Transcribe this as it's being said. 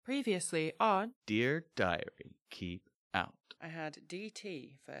Previously on Dear Diary, keep out. I had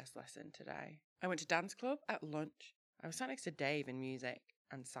DT first lesson today. I went to dance club at lunch. I was sat next to Dave in music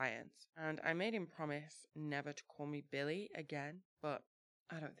and science, and I made him promise never to call me Billy again, but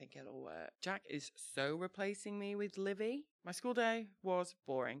I don't think it'll work. Jack is so replacing me with Livy. My school day was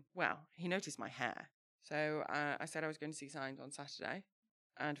boring. Well, he noticed my hair. So I said I was going to see Signs on Saturday,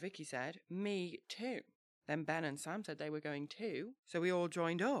 and Vicky said, me too. Then Ben and Sam said they were going too, so we all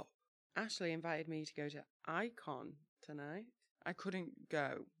joined up. Ashley invited me to go to Icon tonight. I couldn't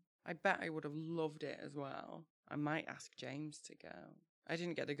go. I bet I would have loved it as well. I might ask James to go. I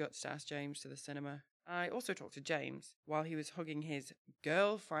didn't get the guts to ask James to the cinema. I also talked to James while he was hugging his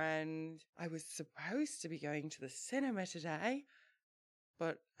girlfriend. I was supposed to be going to the cinema today,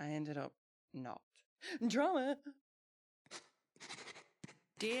 but I ended up not. Drama!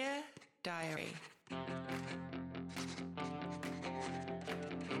 Dear Diary.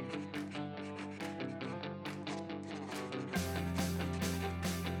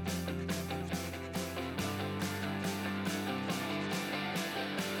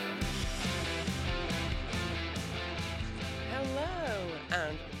 Hello,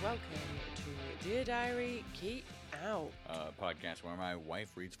 and welcome to Dear Diary, Keep Out. A podcast where my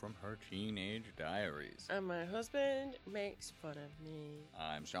wife reads from her teenage diaries. And my husband makes fun of me.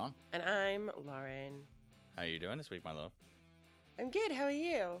 I'm Sean. And I'm Lauren. How you doing this week, my love? I'm good, how are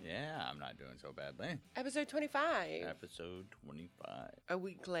you? Yeah, I'm not doing so badly. Episode 25. Episode 25. A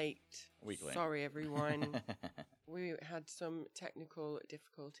week late. Sorry, everyone. We had some technical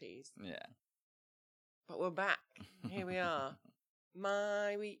difficulties. Yeah. But we're back. Here we are.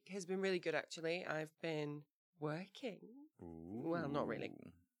 My week has been really good, actually. I've been working. Ooh. Well, not really.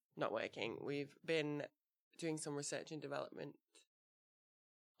 Not working. We've been doing some research and development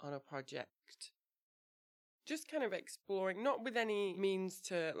on a project. Just kind of exploring, not with any means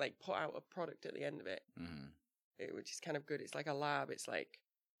to like put out a product at the end of it, which is kind of good. It's like a lab. It's like,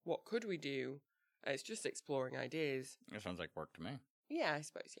 what could we do? It's just exploring ideas. It sounds like work to me. Yeah, I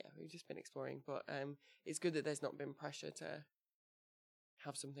suppose, yeah. We've just been exploring, but it's good that there's not been pressure to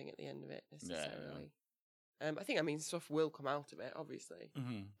have something at the end of it necessarily. Yeah. I mean, stuff will come out of it, obviously,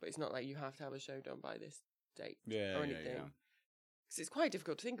 but it's not like you have to have a show done by this date or anything. Yeah. Because it's quite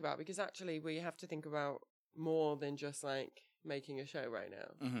difficult to think about, because actually we have to think about more than just like making a show right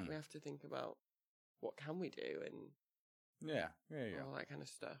now. We have to think about what can we do and all that kind of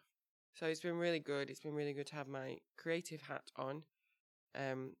stuff. So it's been really good. It's been really good to have my creative hat on.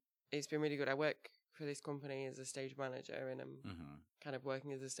 It's been really good. I work for this company as a stage manager, and I'm kind of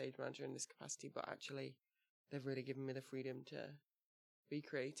working as a stage manager in this capacity, but actually they've really given me the freedom to be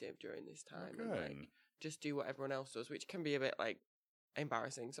creative during this time and like just do what everyone else does, which can be a bit like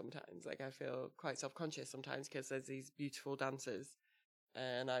embarrassing sometimes. Like I feel quite self-conscious sometimes because there's these beautiful dancers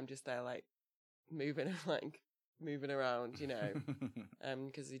and I'm just there like moving around, you know,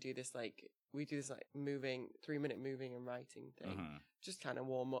 because we do this like moving 3-minute moving and writing thing, just kind of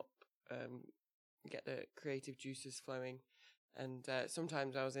warm up, get the creative juices flowing. And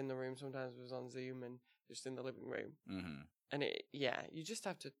sometimes I was in the room, sometimes I was on Zoom and just in the living room. And you just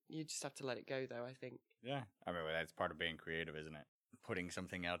have to let it go though, I think. Yeah. I mean, that's part of being creative, isn't it? Putting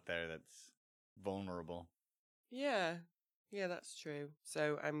something out there that's vulnerable. Yeah. Yeah, that's true.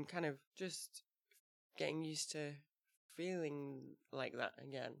 So I'm kind of just getting used to feeling like that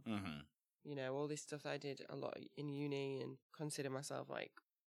again. You know, all this stuff I did a lot in uni and consider myself like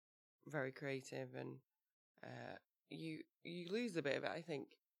very creative, and you lose a bit of it, I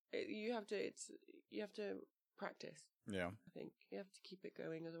think. You have to practice. Yeah. I think you have to keep it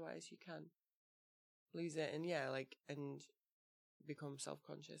going, otherwise you can lose it and become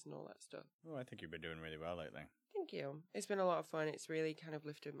self-conscious and all that stuff. Oh, I think you've been doing really well lately. Thank you. It's been a lot of fun. It's really kind of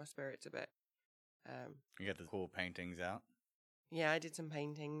lifted my spirits a bit. You got the cool paintings out? Yeah, I did some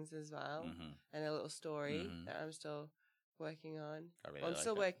paintings as well, and a little story that I'm still working on. I'm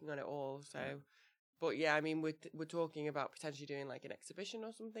still working on it all, so... Yeah. But yeah, I mean, we're talking about potentially doing like an exhibition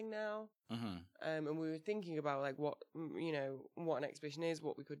or something now. And we were thinking about like what an exhibition is,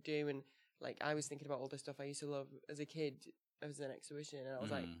 what we could do, and like I was thinking about all the stuff I used to love as a kid as an exhibition, and I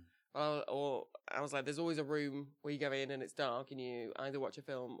was like, there's always a room where you go in and it's dark and you either watch a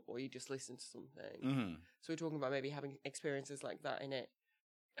film or you just listen to something. So we're talking about maybe having experiences like that in it.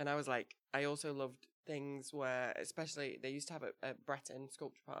 And I was like, I also loved things where, especially they used to have at Breton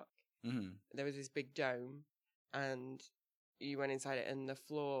Sculpture Park. There was this big dome and you went inside it, and the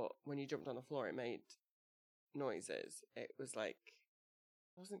floor, when you jumped on the floor, it made noises. It was like,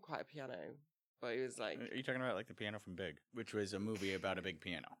 it wasn't quite a piano, but it was like... Are you talking about like the piano from Big, which was a movie about a big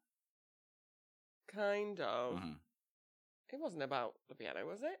piano? Kind of. It wasn't about the piano,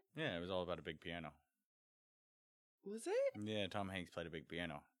 was it? Yeah, it was all about a big piano. Was it? Yeah, Tom Hanks played a big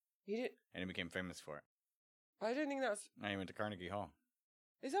piano. He did. And he became famous for it. I don't think that's... And he went to Carnegie Hall.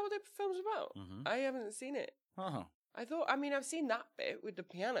 Is that what the film's about? Mm-hmm. I haven't seen it. Oh. I thought... I mean, I've seen that bit with the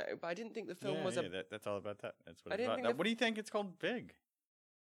piano, but I didn't think the film was that's all about that. That's what I it's didn't about. think What do you think it's called Big?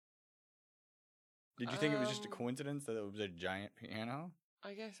 Did you think it was just a coincidence that it was a giant piano?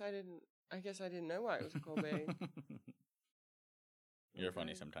 I guess I didn't know why it was called Big. You're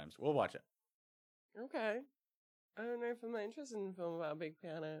funny sometimes. We'll watch it. Okay. I don't know if I'm interested in a film about a big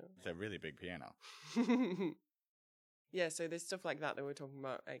piano. It's a really big piano. Yeah, so there's stuff like that we're talking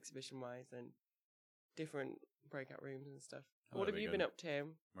about exhibition-wise and different breakout rooms and stuff. What have you been up to?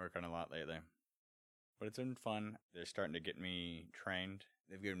 Working a lot lately. But it's been fun. They're starting to get me trained.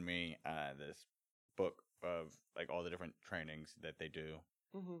 They've given me this book of like all the different trainings that they do.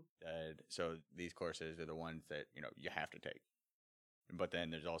 Mm-hmm. So these courses are the ones that, you have to take. But then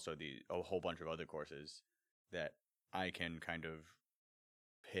there's also a whole bunch of other courses that I can kind of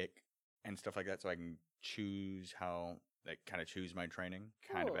pick and stuff like that, so I can choose choose my training,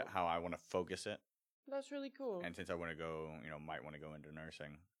 kind of how I want to focus it. That's really cool. And since I want to go, might want to go into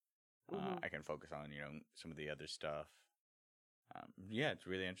nursing, I can focus on, some of the other stuff. Yeah, it's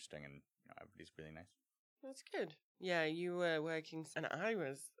really interesting, and everybody's really nice. That's good. Yeah, you were working, and I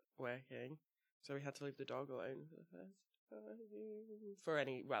was working, so we had to leave the dog alone for the first. For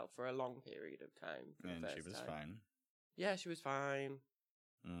a long period of time. And she was fine. Yeah, she was fine.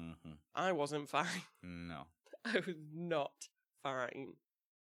 Mm-hmm. I wasn't fine. No. I was not fine.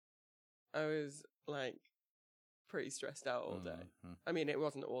 I was, pretty stressed out all day. Mm-hmm. I mean, it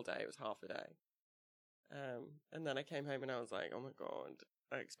wasn't all day, it was half a day. And then I came home and I was like, oh my God,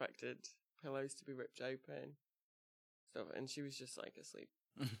 I expected pillows to be ripped open. And she was just, asleep.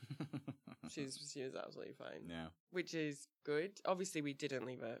 She was absolutely fine. Yeah. Which is good. Obviously, we didn't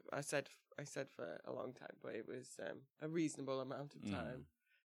leave her. I said for a long time, but it was a reasonable amount of time.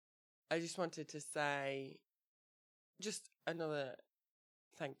 I just wanted to say just another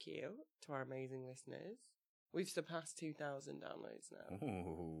thank you to our amazing listeners. We've surpassed 2,000 downloads now.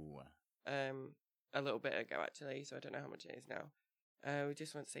 Ooh. A little bit ago, actually, so I don't know how much it is now. We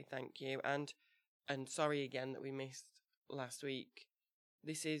just want to say thank you. And sorry again that we missed last week.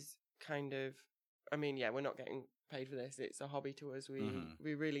 This is kind of, we're not getting paid for this. It's a hobby to us.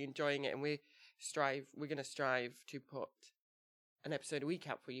 We're really enjoying it, and we're going to strive to put an episode a week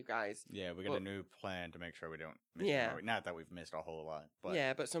out for you guys. Yeah, we got a new plan to make sure we don't miss more. Not that we've missed a whole lot, but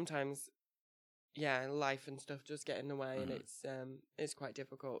yeah, but sometimes, life and stuff just get in the way, and it's quite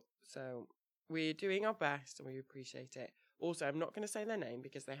difficult. So we're doing our best, and we appreciate it. Also, I'm not going to say their name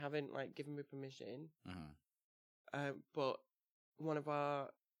because they haven't given me permission. But one of our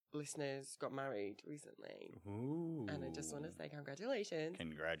listeners got married recently. Ooh. And I just want to say congratulations.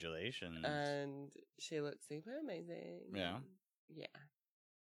 Congratulations. And she looks super amazing. Yeah. Yeah.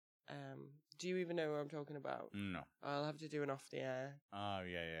 Do you even know what I'm talking about? No. I'll have to do an off the air. Oh,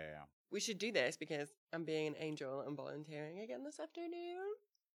 yeah. We should do this because I'm being an angel and volunteering again this afternoon.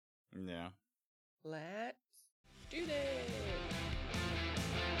 Yeah. Let's do this.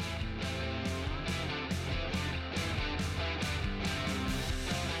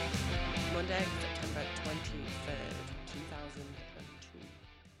 Monday, September 23rd, 2022.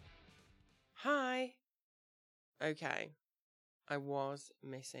 Hi. Okay. I was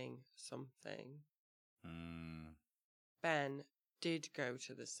missing something. Ben did go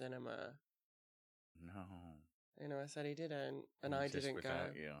to the cinema. No. I said he didn't, and I didn't go,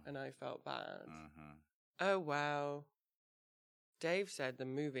 and I felt bad. Oh, well. Dave said the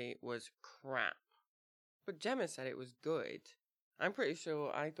movie was crap, but Gemma said it was good. I'm pretty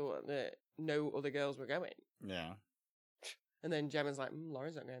sure I thought that no other girls were going. Yeah. And then Gemma's like,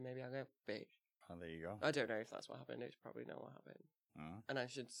 Lauren's not going, maybe I'll go. Bitch. Oh, there you go. I don't know if that's what happened. It's probably not what happened. And I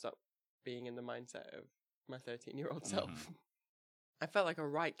should stop being in the mindset of my 13-year-old self. I felt like a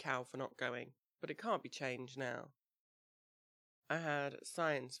right cow for not going, but it can't be changed now. I had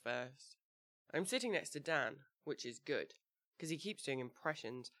science first. I'm sitting next to Dan, which is good, because he keeps doing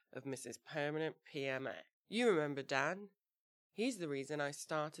impressions of Mrs. Permanent PMS. You remember Dan? He's the reason I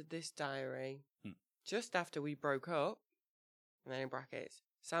started this diary. Just after we broke up, and then in brackets,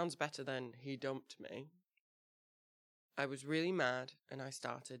 sounds better than he dumped me. I was really mad, and I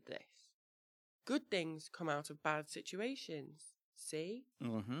started this. Good things come out of bad situations. See?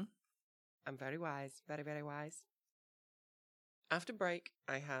 I'm very wise. Very, very wise. After break,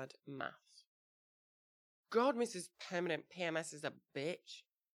 I had maths. God, Mrs. Permanent PMS is a bitch.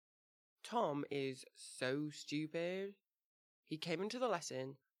 Tom is so stupid. He came into the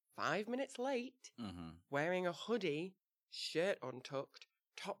lesson 5 minutes late, wearing a hoodie shirt untucked,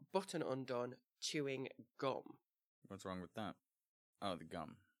 top button undone, chewing gum. What's wrong with that? Oh, the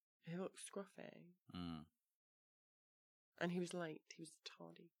gum. He looked scruffy. And he was late. He was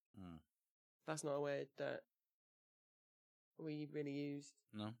tardy. That's not a word that we really use.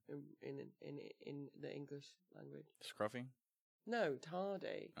 No. In the English language. Scruffy? No,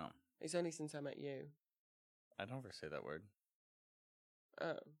 tardy. Oh. It's only since I met you. I don't ever say that word.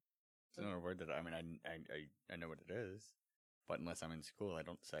 Oh. It's not a word that I know what it is, but unless I'm in school, I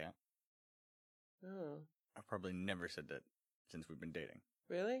don't say it. Oh. I've probably never said that since we've been dating.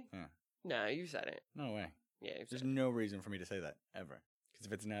 Really? Yeah. No, you said it. No way. Yeah, there's no reason for me to say that ever. Because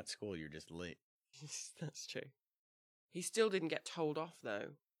if it's not school, you're just late. That's true. He still didn't get told off though.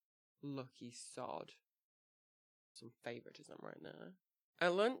 Lucky sod. Some favoritism right now.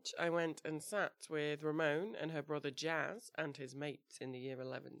 At lunch, I went and sat with Ramon and her brother Jazz and his mates in the Year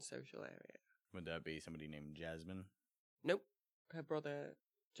 11 social area. Would that be somebody named Jasmine? Nope. Her brother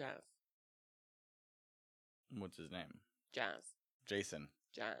Jazz. What's his name? Jazz. Jason.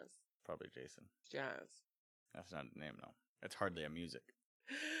 Jazz. Probably Jason. Jazz. That's not a name, though. It's hardly a music.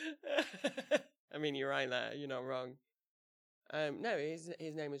 I mean, you're right there. You're not wrong. No, his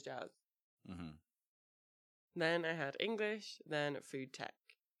name was Jazz. Mm-hmm. Then I had English, then food tech.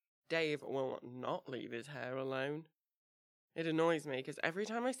 Dave will not leave his hair alone. It annoys me because every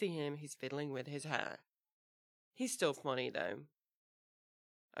time I see him, he's fiddling with his hair. He's still funny, though.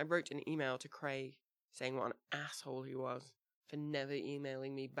 I wrote an email to Craig saying what an asshole he was for never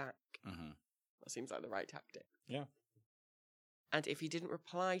emailing me back. Mm-hmm. That seems like the right tactic. Yeah. And if he didn't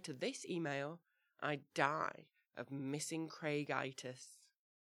reply to this email, I'd die of missing Craigitis.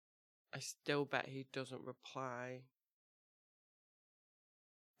 I still bet he doesn't reply.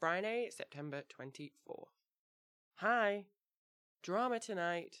 Friday, September 24th. Hi. Drama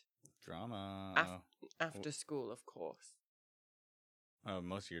tonight. Drama. After school, of course. Oh,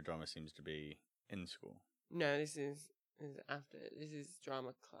 most of your drama seems to be in school. No, this is after. This is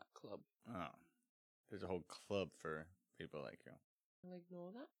drama club. Oh. There's a whole club for people like you. I'll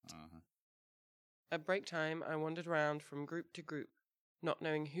ignore that. Uh-huh. At break time, I wandered around from group to group, not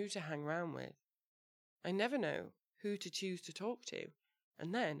knowing who to hang around with. I never know who to choose to talk to,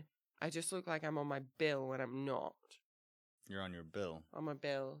 and then I just look like I'm on my bill when I'm not. You're on your bill? On my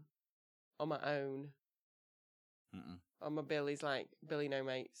bill. On my own. Mm-mm. On my bill is like Billy No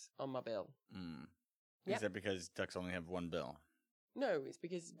Mates on my bill. Mm. Yep. Is that because ducks only have one bill? No, it's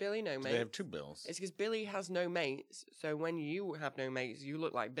because Billy No Mates. They have two bills. It's because Billy has no mates, so when you have no mates, you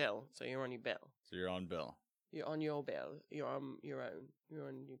look like Bill, so you're on your bill. So you're on bill. You're on your bill. You're on your own. You're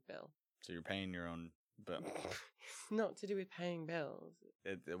on your bill. So you're paying your own bill. Not to do with paying bills.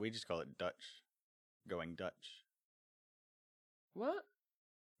 We just call it Dutch. Going Dutch. What?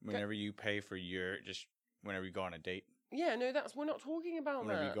 Whenever you pay for whenever you go on a date. Yeah, no, we're not talking about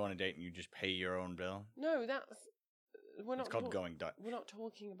whenever you go on a date and you just pay your own bill. No, it's called going Dutch. We're not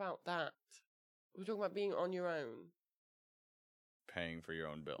talking about that. We're talking about being on your own. Paying for your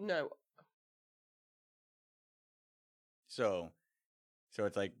own bill. No. So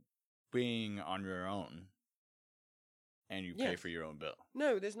it's like being on your own and you pay for your own bill.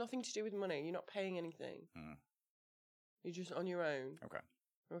 No, there's nothing to do with money. You're not paying anything. Mm. You're just on your own. Okay.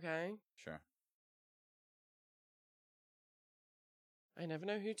 Okay? Sure. I never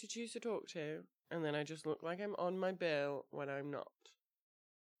know who to choose to talk to, and then I just look like I'm on my bill when I'm not.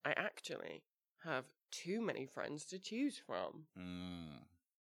 I actually have too many friends to choose from. Mm.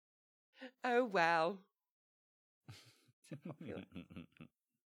 Oh, well.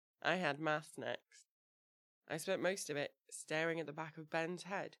 I had maths next. I spent most of it staring at the back of Ben's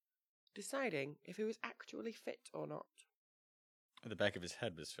head, deciding if he was actually fit or not. The back of his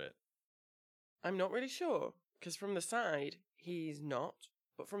head was fit. I'm not really sure, because from the side, he's not,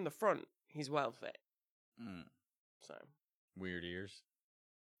 but from the front, he's well fit. Mm. So. Weird ears?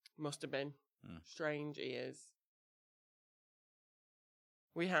 Must have been. Mm. Strange ears.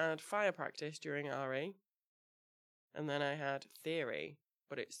 We had fire practice during RE, and then I had theory,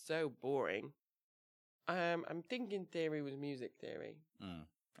 but it's so boring. I'm thinking theory was music theory. Mm.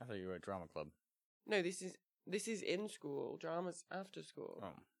 I thought you were at drama club. No, this is in school. Drama's after school.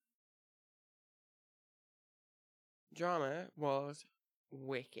 Oh. Drama was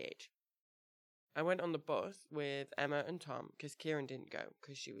wicked. I went on the bus with Emma and Tom because Kieran didn't go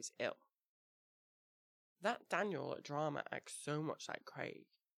because she was ill. That Daniel at drama acts so much like Craig.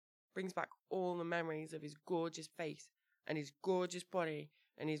 Brings back all the memories of his gorgeous face and his gorgeous body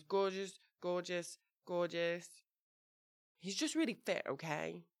and his gorgeous. He's just really fit,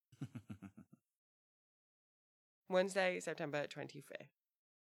 okay? Wednesday, September 25th.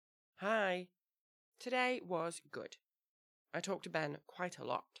 Hi. Today was good. I talked to Ben quite a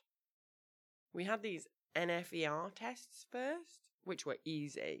lot. We had these NFER tests first, which were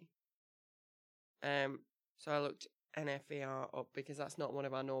easy. So I looked NFER up because that's not one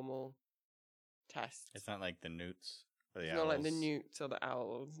of our normal tests. It's not like the newts or the It's owls. not like the newts or the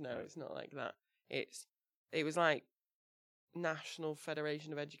owls. No, It's not like that. It was like National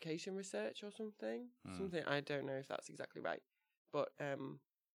Federation of Education Research or something. Something, I don't know if that's exactly right. But,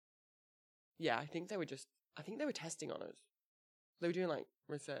 yeah, I think they were testing on us. They were doing, like,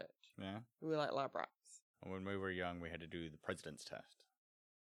 research. Yeah. We were like lab rats. When we were young, we had to do the president's test.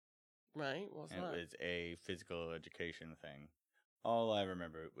 Right? What's that? It was a physical education thing. All I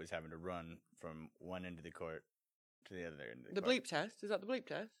remember was having to run from one end of the court to the other end of the court. The bleep test? Is that the bleep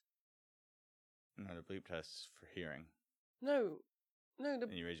test? No, the bleep test's for hearing. No.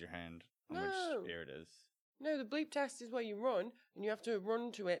 And you raise your hand on which ear it is. No, the bleep test is where you run, and you have to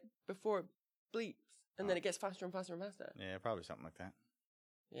run to it before it bleeps, and then it gets faster and faster and faster. Yeah, probably something like that.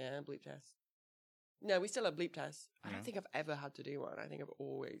 Yeah, bleep test. No, we still have bleep tests. I don't think I've ever had to do one. I think I've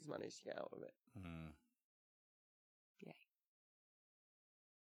always managed to get out of it. Yay.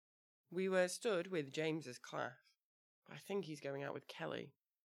 We were stood with James's class, but I think he's going out with Kelly.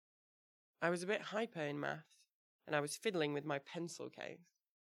 I was a bit hyper in maths, and I was fiddling with my pencil case.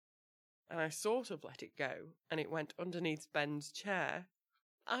 And I sort of let it go, and it went underneath Ben's chair.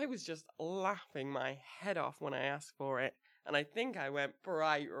 I was just laughing my head off when I asked for it, and I think I went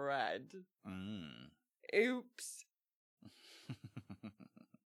bright red. Oops.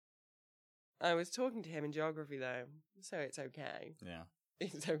 I was talking to him in geography, though, so it's okay. Yeah.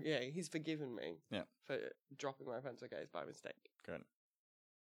 It's okay. He's forgiven me for dropping my pencil case by mistake. Good.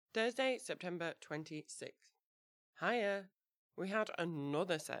 Thursday, September 26th. Hiya. We had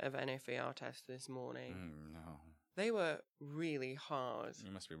another set of NFER tests this morning. No. They were really hard.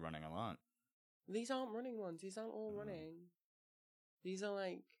 You must be running a lot. These aren't running ones. These aren't all running. These are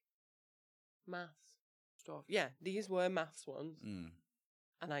like maths stuff. Yeah, these were maths ones.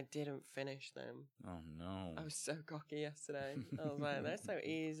 And I didn't finish them. Oh, no. I was so cocky yesterday. I was like, they're so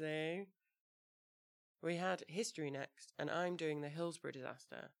easy. We had history next, and I'm doing the Hillsborough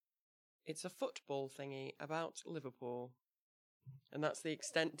disaster. It's a football thingy about Liverpool. And that's the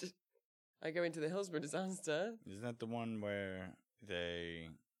extent I go into the Hillsborough disaster. Isn't that the one where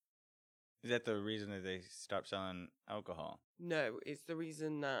is that the reason that they stopped selling alcohol? No, it's the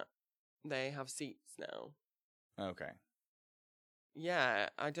reason that they have seats now. Okay. Yeah,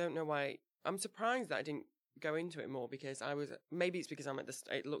 I don't know why. I'm surprised that I didn't go into it more because maybe it's because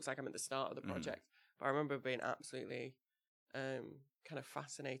it looks like I'm at the start of the project, but I remember being absolutely kind of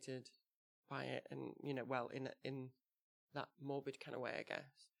fascinated by it and, in that morbid kind of way, I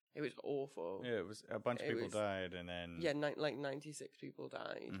guess. It was awful. Yeah, it was a bunch of people died, and then 96 people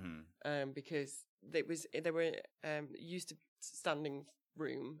died. Because they were used to standing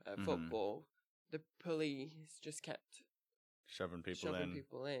room at football. The police just kept shoving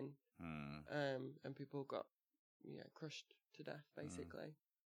people in. And people got crushed to death basically.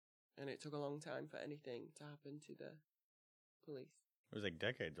 And it took a long time for anything to happen to the police. It was like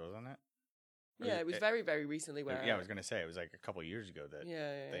decades, wasn't it? Yeah, it was very, very recently. I was going to say it was like a couple of years ago that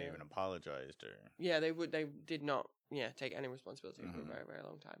they even apologized. They did not take any responsibility for a very, very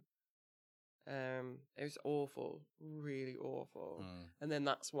long time. It was awful, really awful. And then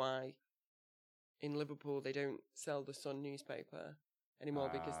that's why in Liverpool they don't sell the Sun newspaper anymore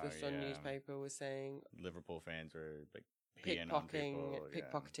because the Sun newspaper was saying Liverpool fans were like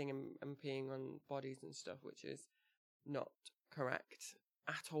pickpocketing and peeing on bodies and stuff, which is not correct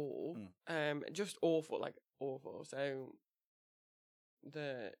at all. Just awful, like awful. So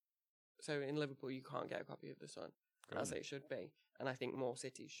in Liverpool you can't get a copy of the Sun, as it should be, and I think more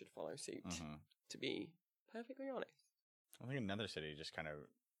cities should follow suit. To be perfectly honest, I think another city just kind of.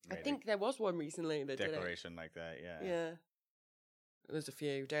 I think there was one recently that declaration did it. Like that. Yeah. There's a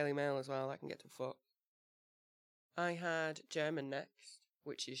few. Daily Mail as well. I can get to fuck. I had German next,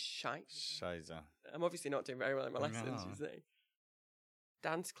 which is shite. Scheiße. I'm obviously not doing very well in my lessons, you see.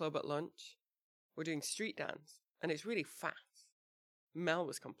 Dance club at lunch. We're doing street dance, and it's really fast. Mel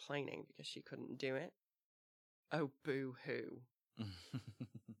was complaining because she couldn't do it. Oh, boo-hoo. I'm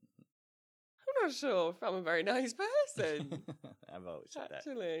not sure if I'm a very nice person. I've always said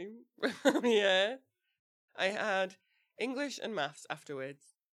actually. Yeah. I had English and maths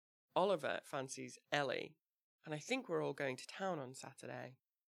afterwards. Oliver fancies Ellie, and I think we're all going to town on Saturday.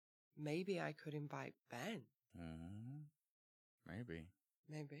 Maybe I could invite Ben.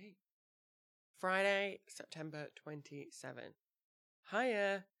 Maybe. Friday, September 27th.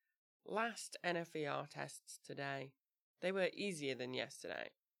 Hiya. Last NFER tests today. They were easier than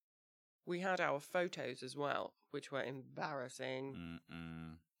yesterday. We had our photos as well, which were embarrassing.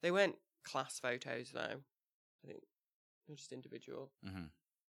 Mm-mm. They weren't class photos, though. I think they're just individual. Mm-hmm.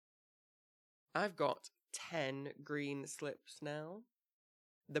 I've got 10 green slips now.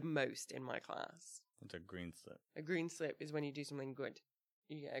 The most in my class. What's a green slip? A green slip is when you do something good.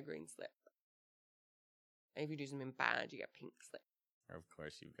 You get a green slip. And if you do something bad, you get a pink slip. Of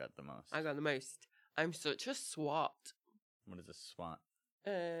course, you've got the most. I got the most. I'm such a swat. What is a SWAT?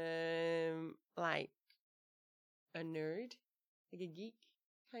 Like a nerd, like a geek,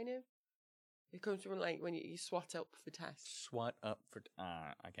 kind of. It comes from like when you SWAT up for tests. SWAT up for...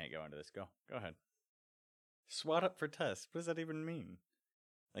 I can't go into this. Go ahead. SWAT up for tests. What does that even mean?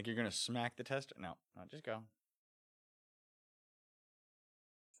 Like you're going to smack the tester? No, just go.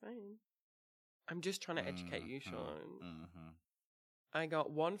 Fine. I'm just trying to educate you, Sean. Mm-hmm. I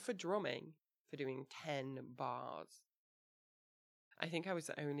got 1 for drumming for doing 10 bars. I think I was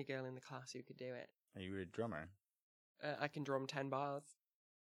the only girl in the class who could do it. Are you a drummer? I can drum 10 bars.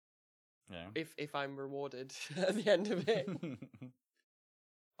 Yeah. If I'm rewarded at the end of it.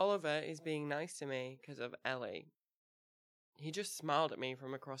 Oliver is being nice to me because of Ellie. He just smiled at me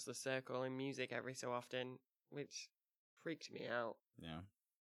from across the circle in music every so often, which freaked me out. Yeah.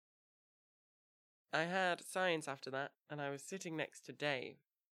 I had science after that, and I was sitting next to Dave.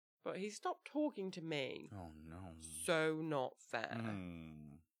 But he stopped talking to me. Oh, no. So not fair.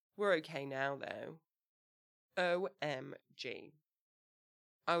 We're okay now, though. OMG.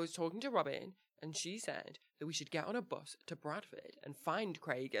 I was talking to Robin, and she said that we should get on a bus to Bradford and find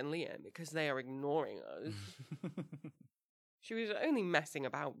Craig and Liam because they are ignoring us. She was only messing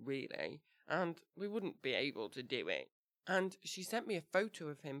about, really, and we wouldn't be able to do it. And she sent me a photo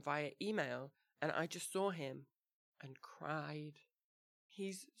of him via email, and I just saw him and cried.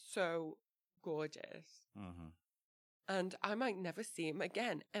 He's so gorgeous. Mm-hmm. And I might never see him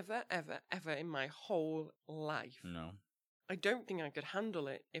again, ever, ever, ever in my whole life. No. I don't think I could handle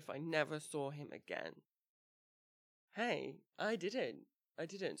it if I never saw him again. Hey, I didn't.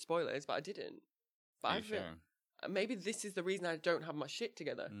 Spoilers, but I didn't. But Are you sure? Maybe this is the reason I don't have my shit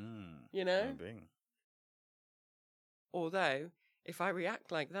together. You know? Maybe. Although, if I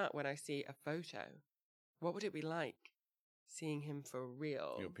react like that when I see a photo, what would it be like seeing him for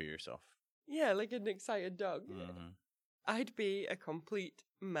real? You'll pee yourself. Yeah, like an excited dog. Mm-hmm. I'd be a complete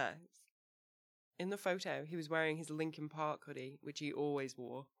mess. In the photo, he was wearing his Linkin Park hoodie, which he always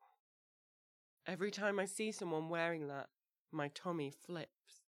wore. Every time I see someone wearing that, my tummy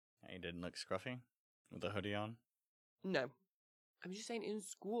flips. He didn't look scruffy with the hoodie on? No. I'm just saying in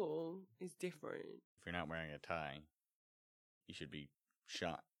school is different. If you're not wearing a tie, you should be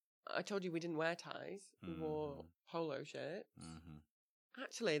shot. I told you we didn't wear ties. We wore polo shirts. Mm-hmm.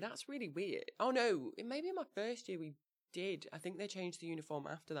 Actually, that's really weird. Oh no, maybe in my first year we did. I think they changed the uniform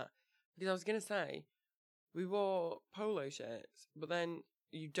after that. Because I was going to say, we wore polo shirts, but then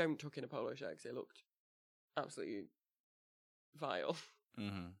you don't tuck in a polo shirt because it looked absolutely vile.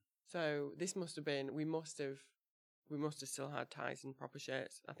 Mm-hmm. So this must have been, we must have still had ties and proper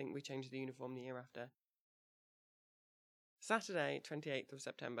shirts. I think we changed the uniform the year after. Saturday, 28th of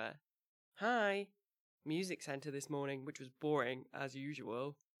September. Hi. Music centre this morning, which was boring as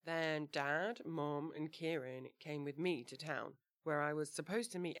usual. Then Dad, Mum and Kieran came with me to town, where I was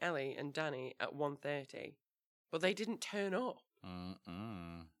supposed to meet Ellie and Danny at 1:30. But they didn't turn up.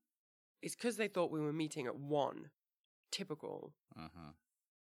 It's because they thought we were meeting at 1. Typical.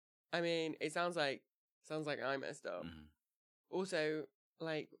 I mean, it sounds like I messed up. Also,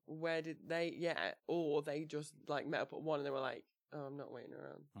 like, where did they, or they just, like, met up at 1 and they were like, oh, I'm not waiting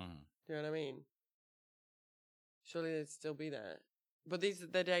around. Do you know what I mean? Surely they'd still be there. But these are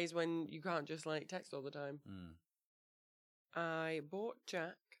the days when you can't just, like, text all the time. I bought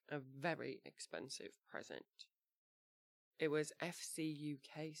Jack a very expensive present. It was FC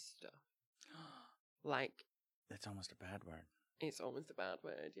UK stuff. Like... That's almost a bad word. It's almost a bad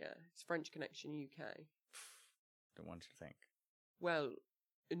word, yeah. It's French Connection UK. Don't want you to think. Well,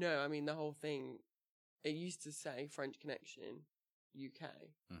 no, I mean, the whole thing, it used to say French Connection UK.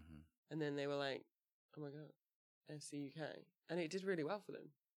 And then they were like, oh my God, FC UK. And it did really well for them.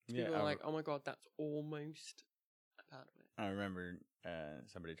 People were like, oh my God, that's almost a bad word. I remember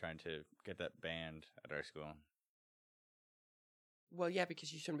somebody trying to get that banned at our school. Well, yeah,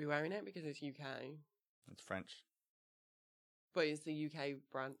 because you shouldn't be wearing it because it's UK. It's French. But it's the UK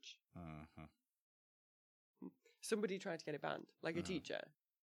branch. Somebody tried to get it banned, like a teacher.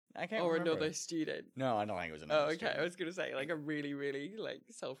 I can't or remember. another student. No, I don't think it was another student. I was going to say, like a really, really, like,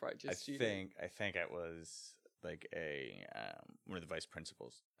 self-righteous student. I think it was, like, a one of the vice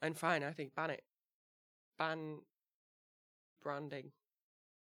principals. And fine, I think ban it. Ban branding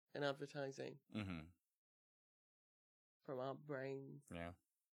and advertising. from our brains. Yeah.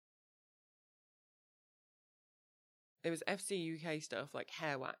 It was FC UK stuff like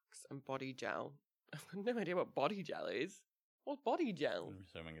hair wax and body gel. I've got no idea what body gel is. What's body gel? I'm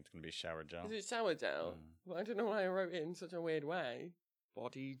assuming it's going to be shower gel. Is it shower gel? Well, I don't know why I wrote it in such a weird way.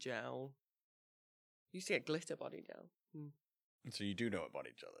 Body gel. You used to get glitter body gel. So you do know what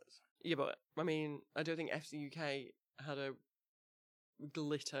body gel is? Yeah, but I mean, I don't think FC UK had a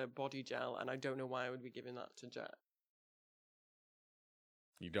glitter body gel, and I don't know why I would be giving that to Jack.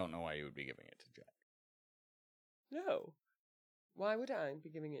 You don't know why you would be giving it to Jack? No. Why would I be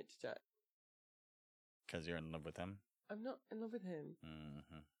giving it to Jack? Because you're in love with him? I'm not in love with him.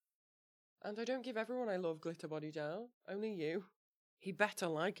 Mm-hmm. And I don't give everyone I love glitter body gel. Only you. He better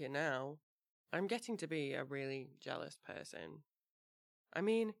like it now. I'm getting to be a really jealous person. I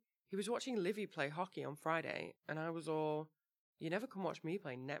mean, he was watching Livy play hockey on Friday, and I was all, you never can watch me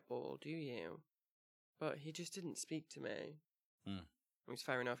play netball, do you? But he just didn't speak to me. It's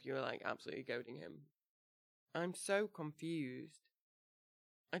fair enough, you were like absolutely goading him. I'm so confused.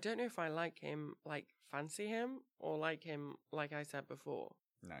 I don't know if I like him, like fancy him, or like him like I said before.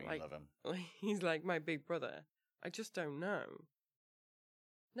 No, you like, love him. Like he's like my big brother. I just don't know.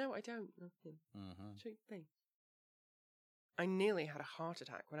 No, I don't love him. Sweet thing. I nearly had a heart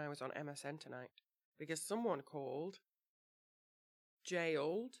attack when I was on MSN tonight because someone called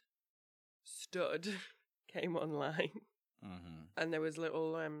Jailed Stud came online. And there was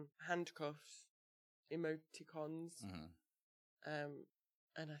little handcuffs, emoticons, and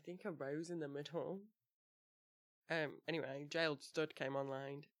I think a rose in the middle. Anyway, Jailed Stud came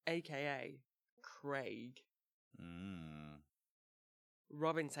online, a.k.a. Craig.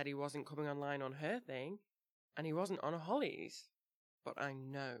 Robin said he wasn't coming online on her thing, and he wasn't on a Holly's, but I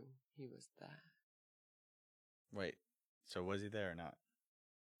know he was there. Wait, so was he there or not?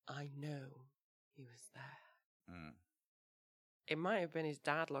 I know he was there. It might have been his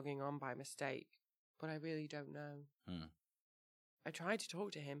dad logging on by mistake, but I really don't know. I tried to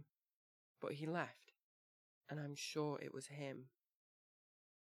talk to him, but he left, and I'm sure it was him.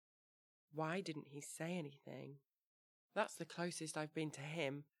 Why didn't he say anything? That's the closest I've been to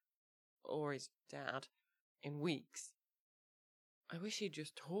him, or his dad, in weeks. I wish he'd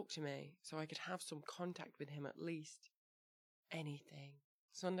just talk to me so I could have some contact with him at least. Anything.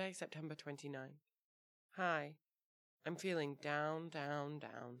 Sunday, September 29th. Hi. I'm feeling down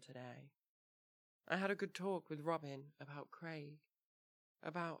today. I had a good talk with Robin about Craig.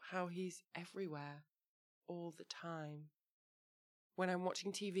 About how he's everywhere. All the time. When I'm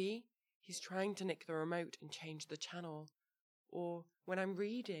watching TV, he's trying to nick the remote and change the channel. Or when I'm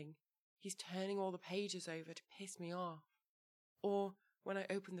reading, he's turning all the pages over to piss me off. Or when I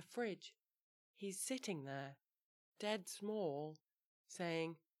open the fridge, he's sitting there, dead small,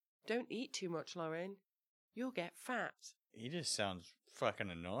 saying, "Don't eat too much, Lauren. You'll get fat." He just sounds fucking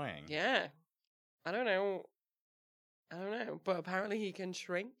annoying. Yeah. I don't know. But apparently he can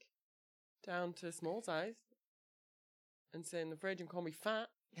shrink down to small size and sit in the fridge and call me fat.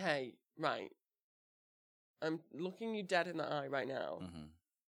 Hey, right. I'm looking you dead in the eye right now.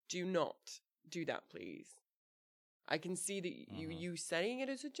 Do not do that, please. I can see that you saying it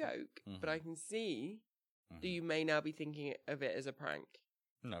as a joke, but I can see that you may now be thinking of it as a prank.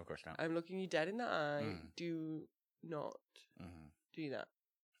 No, of course not. I'm looking you dead in the eye. Do not do that.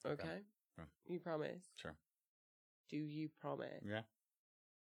 Okay? You promise? Sure. Do you promise? Yeah.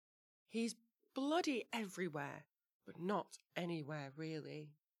 He's bloody everywhere, but not anywhere really.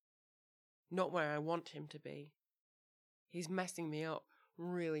 Not where I want him to be. He's messing me up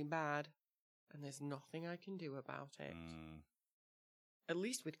really bad, and there's nothing I can do about it. At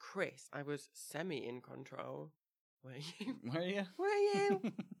least with Chris, I was semi in control. Were you? Were you? Were you?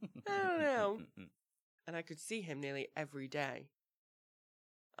 I don't know. And I could see him nearly every day.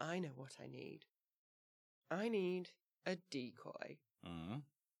 I know what I need. I need a decoy.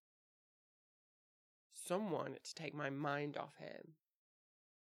 Someone to take my mind off him.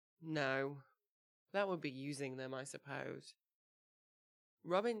 No, that would be using them, I suppose.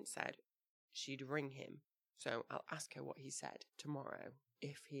 Robin said she'd ring him, so I'll ask her what he said tomorrow,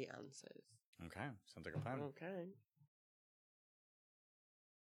 if he answers. Okay, sounds like a plan. Okay.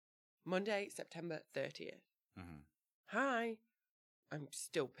 Monday, September 30th. Hi. I'm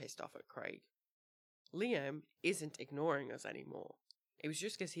still pissed off at Craig. Liam isn't ignoring us anymore. It was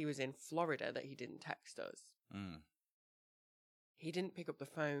just because he was in Florida that he didn't text us. He didn't pick up the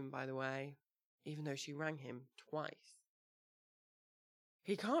phone, by the way, even though she rang him twice.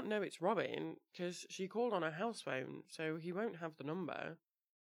 He can't know it's Robin, because she called on her house phone, so he won't have the number.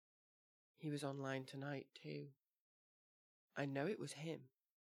 He was online tonight, too. I know it was him,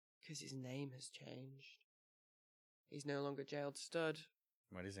 because his name has changed. He's no longer jailed stud.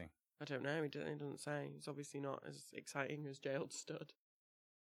 What is he? I don't know. He doesn't say. It's obviously not as exciting as jailed stud.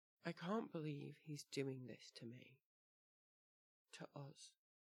 I can't believe he's doing this to me. To us.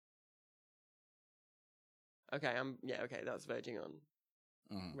 Okay, that's verging on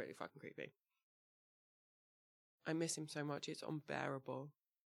really fucking creepy. I miss him so much, it's unbearable.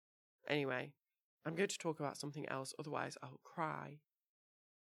 Anyway, I'm going to talk about something else, otherwise I'll cry.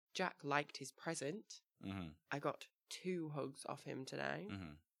 Jack liked his present. Mm-hmm. I got 2 hugs off him today.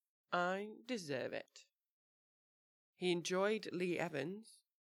 Mm-hmm. I deserve it. He enjoyed Lee Evans.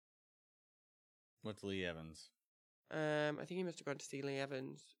 What's Lee Evans? I think he must have gone to see Lee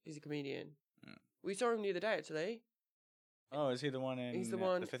Evans. He's a comedian. Mm. We saw him the other day, actually. Oh, is he the one in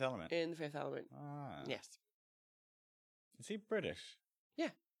The Fifth Element? In The Fifth Element. Ah. Yes. Is he British?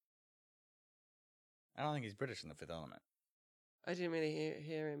 Yeah. I don't think he's British in The Fifth Element. I didn't really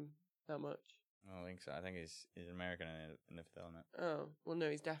hear him that much. I don't think so. I think he's American in The Fifth Element. Oh, well, no,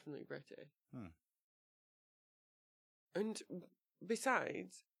 he's definitely British. And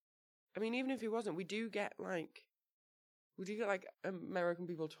besides, I mean, even if he wasn't, we do get American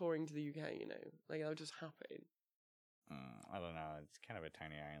people touring to the UK, you know? Like, that'll just happen. I don't know. It's kind of a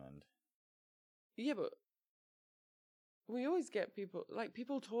tiny island. Yeah, but we always get people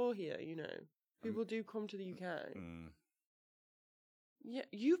tour here, you know? People do come to the UK. Yeah,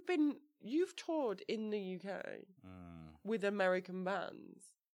 you've toured in the UK with American bands.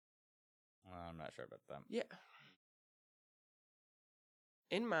 I'm not sure about that. Yeah.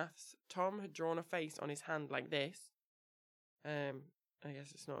 In maths, Tom had drawn a face on his hand like this. I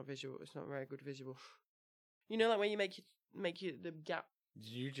guess it's not a visual. It's not a very good visual. You know, like when you make the gap.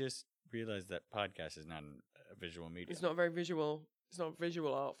 Did you just realize that podcast is not a visual medium? It's not very visual. It's not a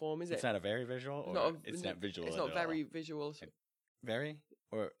visual art form, is it? It's not a very visual, or it's not visual. It's not very visual. Very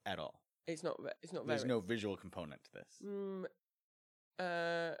or at all? It's not. It's not. There's no visual component to this.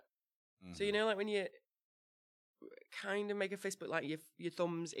 So you know, like when you kind of make a fist, but like your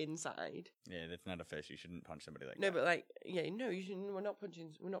thumb's inside. Yeah, that's not a fist. You shouldn't punch somebody like that. No, but like, yeah, no, you shouldn't. We're not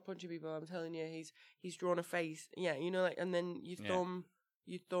punching people. I'm telling you, he's drawn a face. Yeah, you know, like, and then your thumb.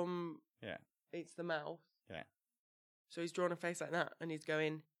 Yeah. It's the mouth. Yeah. So he's drawn a face like that, and he's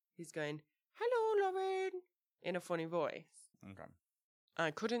going, "Hello, Lauren," in a funny voice. Okay.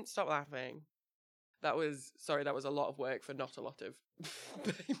 I couldn't stop laughing. That was a lot of work for not a lot of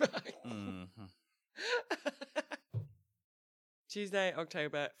payback. Mm-hmm. Tuesday,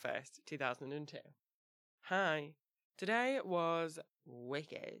 October 1st, 2002. Hi. Today was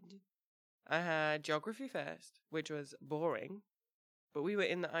wicked. I had geography first, which was boring, but we were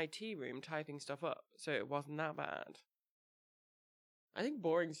in the IT room typing stuff up, so it wasn't that bad. I think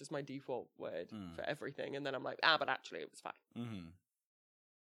boring is just my default word for everything, and then I'm like, but actually it was fine. Mm-hmm.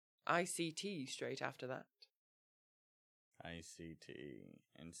 ICT straight after that. ICT,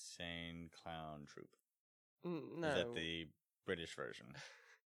 Insane Clown Troupe. No. Is that the British version?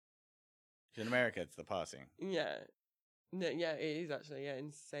 In America, it's the Posse. Yeah. No, yeah, it is actually,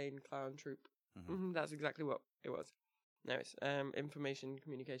 Insane Clown Troupe. Mm-hmm. That's exactly what it was. No, it's Information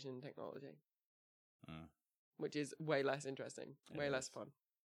Communication Technology. Which is way less interesting. Way less fun.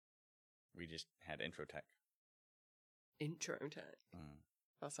 We just had Intro Tech. Intro Tech?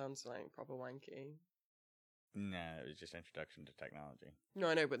 That sounds like proper wanky. Nah, it was just Introduction to Technology. No,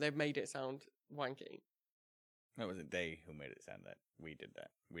 I know, but they've made it sound wanky. No, it wasn't they who made it sound that. We did that.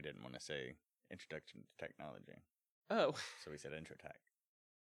 We didn't want to say Introduction to Technology. Oh. So we said Intro Tech.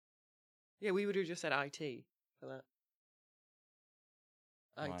 Yeah, we would have just said IT for that.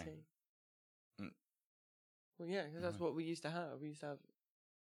 Why? IT. Well, yeah, because that's what we used to have. We used to have...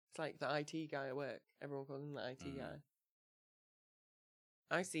 It's like the IT guy at work. Everyone calls him the IT guy.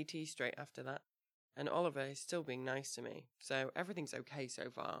 ICT straight after that. And Oliver is still being nice to me. So everything's okay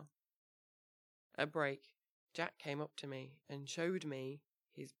so far. At break, Jack came up to me and showed me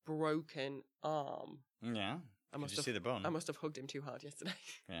his broken arm. Yeah? Did you see the bone? I must have hugged him too hard yesterday.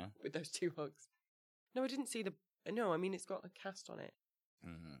 Yeah? With those 2 hugs. No, I didn't see the... No, I mean, it's got a cast on it.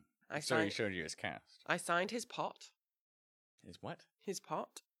 Mm-hmm. He showed you his cast? I signed his pot. His what? His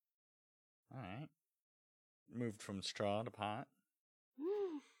pot. All right. Moved from straw to pot.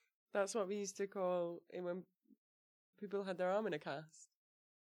 That's what we used to call it when people had their arm in a cast.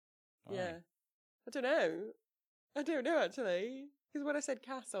 Why? Yeah. I don't know, actually. Because when I said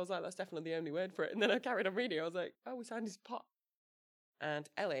cast, I was like, that's definitely the only word for it. And then I carried on reading. I was like, we signed his pot. And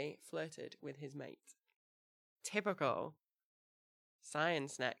Ellie flirted with his mate. Typical.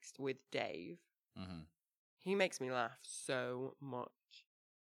 Science next with Dave. Mm-hmm. He makes me laugh so much.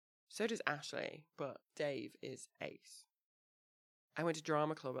 So does Ashley, but Dave is ace. I went to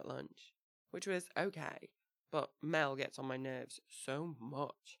drama club at lunch, which was okay, But Mel gets on my nerves so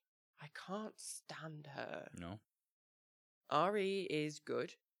much. I can't stand her. No. Ari is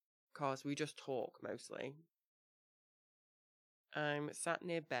good, because we just talk mostly. I'm sat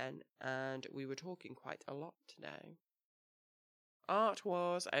near Ben, and we were talking quite a lot today. Art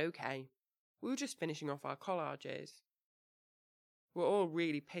was okay. We were just finishing off our collages. We're all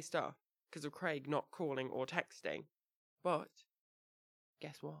really pissed off because of Craig not calling or texting. But,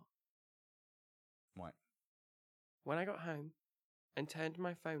 guess what? What? When I got home and turned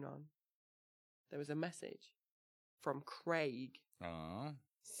my phone on, there was a message from Craig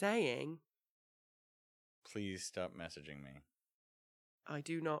saying, "Please stop messaging me. I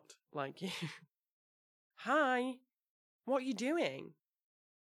do not like you. Hi, what are you doing?"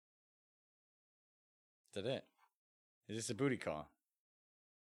 Is that it? Is this a booty call?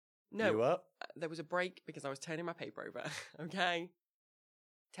 No. You up? There was a break because I was turning my paper over. Okay?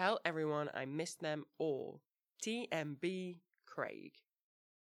 Tell everyone I missed them all. TMB Craig.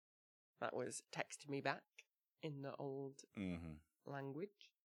 That was texted me back in the old language.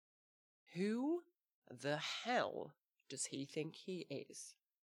 Who the hell does he think he is?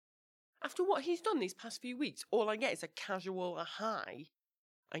 After what he's done these past few weeks, all I get is a casual hi.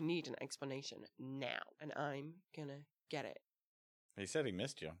 I need an explanation now, and I'm gonna get it. He said he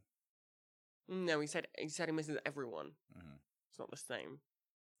missed you. No, he said he misses everyone. It's not the same.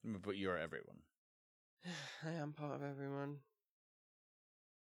 But you're everyone. I am part of everyone.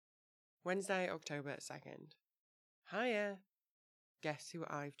 Wednesday, October 2nd. Hiya. Guess who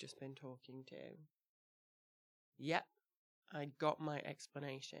I've just been talking to? Yep, I got my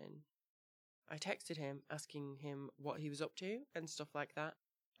explanation. I texted him asking him what he was up to and stuff like that,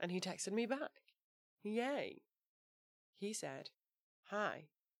 and he texted me back. Yay. He said, "Hi,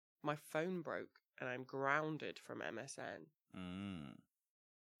 my phone broke and I'm grounded from MSN.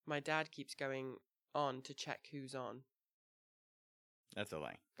 My dad keeps going on to check who's on." That's a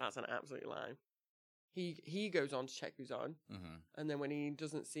lie. That's an absolute lie. He goes on to check who's on, and then when he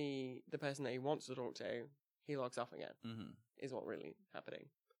doesn't see the person that he wants to talk to, he logs off again, is what really happening.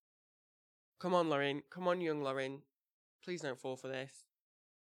 Come on, Lauren. Come on, young Lauren. Please don't fall for this.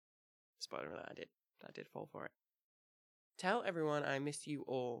 Spoiler alert, I did fall for it. Tell everyone I miss you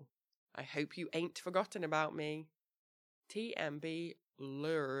all. I hope you ain't forgotten about me. TMB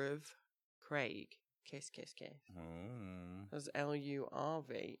Lurve Craig. Kiss, kiss, kiss. That's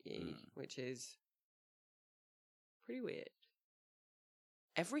LURVE, which is pretty weird.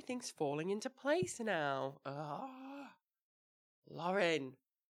 Everything's falling into place now. Lauren.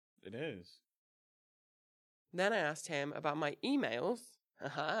 It is. Then I asked him about my emails.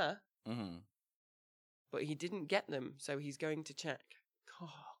 Haha. But he didn't get them, so he's going to check.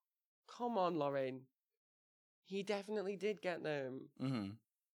 Oh, come on, Lauren. He definitely did get them.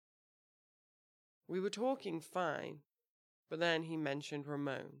 We were talking fine, but then he mentioned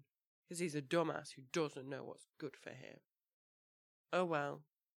Ramon, because he's a dumbass who doesn't know what's good for him. Oh well,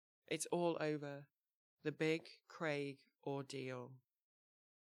 it's all over. The big Craig ordeal.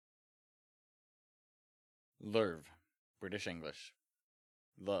 Lurve, British English.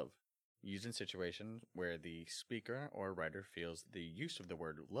 Love, used in situations where the speaker or writer feels the use of the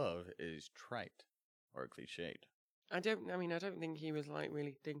word love is trite or cliched. I don't think he was like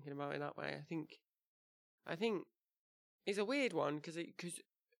really thinking about it that way. I think it's a weird one because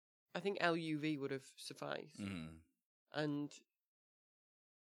I think LUV would have sufficed, and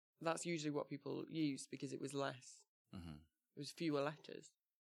that's usually what people use because it was less. It was fewer letters.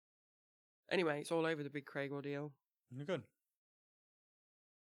 Anyway, it's all over the big Craig ordeal. You're good.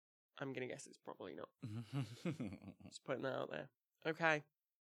 I'm gonna guess it's probably not. Just putting that out there. Okay,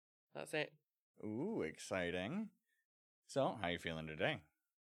 that's it. Ooh, exciting. So, how you feeling today?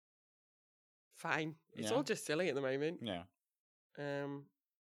 Fine. It's all just silly at the moment. Yeah.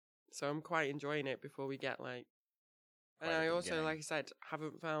 So I'm quite enjoying it before we get like... And I also, like I said,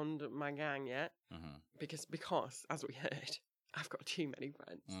 haven't found my gang yet. Because, as we heard, I've got too many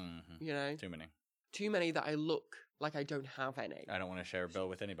friends. You know? Too many. Too many that I look like I don't have any. I don't want to share a bill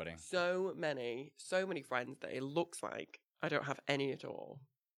with anybody. So many friends that it looks like I don't have any at all.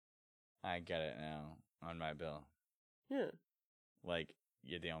 I get it now on my bill. Yeah. Like,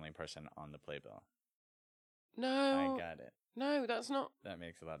 you're the only person on the playbill. No. I got it. No, that's not... That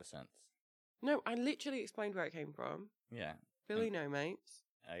makes a lot of sense. No, I literally explained where it came from. Yeah. Billy, no, mates.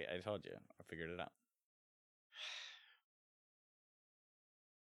 I told you. I figured it out.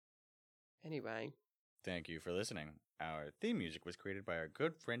 Anyway. Thank you for listening. Our theme music was created by our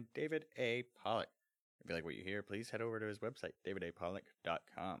good friend David A. Pollock. If you like what you hear, please head over to his website,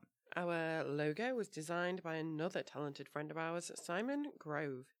 davidapollock.com. Our logo was designed by another talented friend of ours, Simon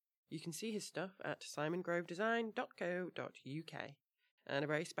Grove. You can see his stuff at simongrovedesign.co.uk. And a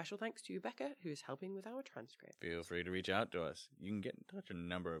very special thanks to Becca, who is helping with our transcript. Feel free to reach out to us. You can get in touch a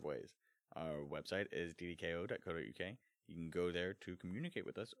number of ways. Our website is ddko.co.uk. You can go there to communicate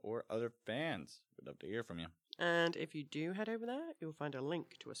with us or other fans. We'd love to hear from you. And if you do head over there, you'll find a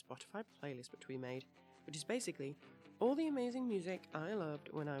link to a Spotify playlist which we made, which is basically all the amazing music I loved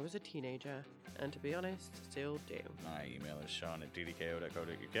when I was a teenager, and to be honest, still do. My email is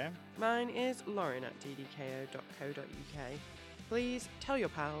sean@ddko.co.uk. Mine is lauren@ddko.co.uk. Please tell your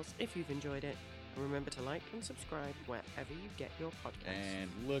pals if you've enjoyed it. And remember to like and subscribe wherever you get your podcasts.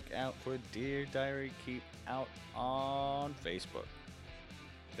 And look out for Dear Diary Keep Out on Facebook.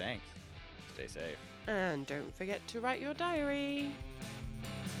 Thanks. Stay safe. And don't forget to write your diary.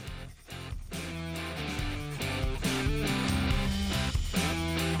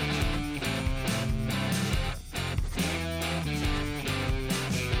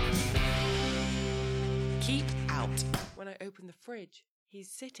 Keep out. When I open the fridge, he's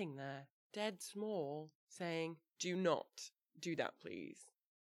sitting there, dead small, saying, "Do not do that, please."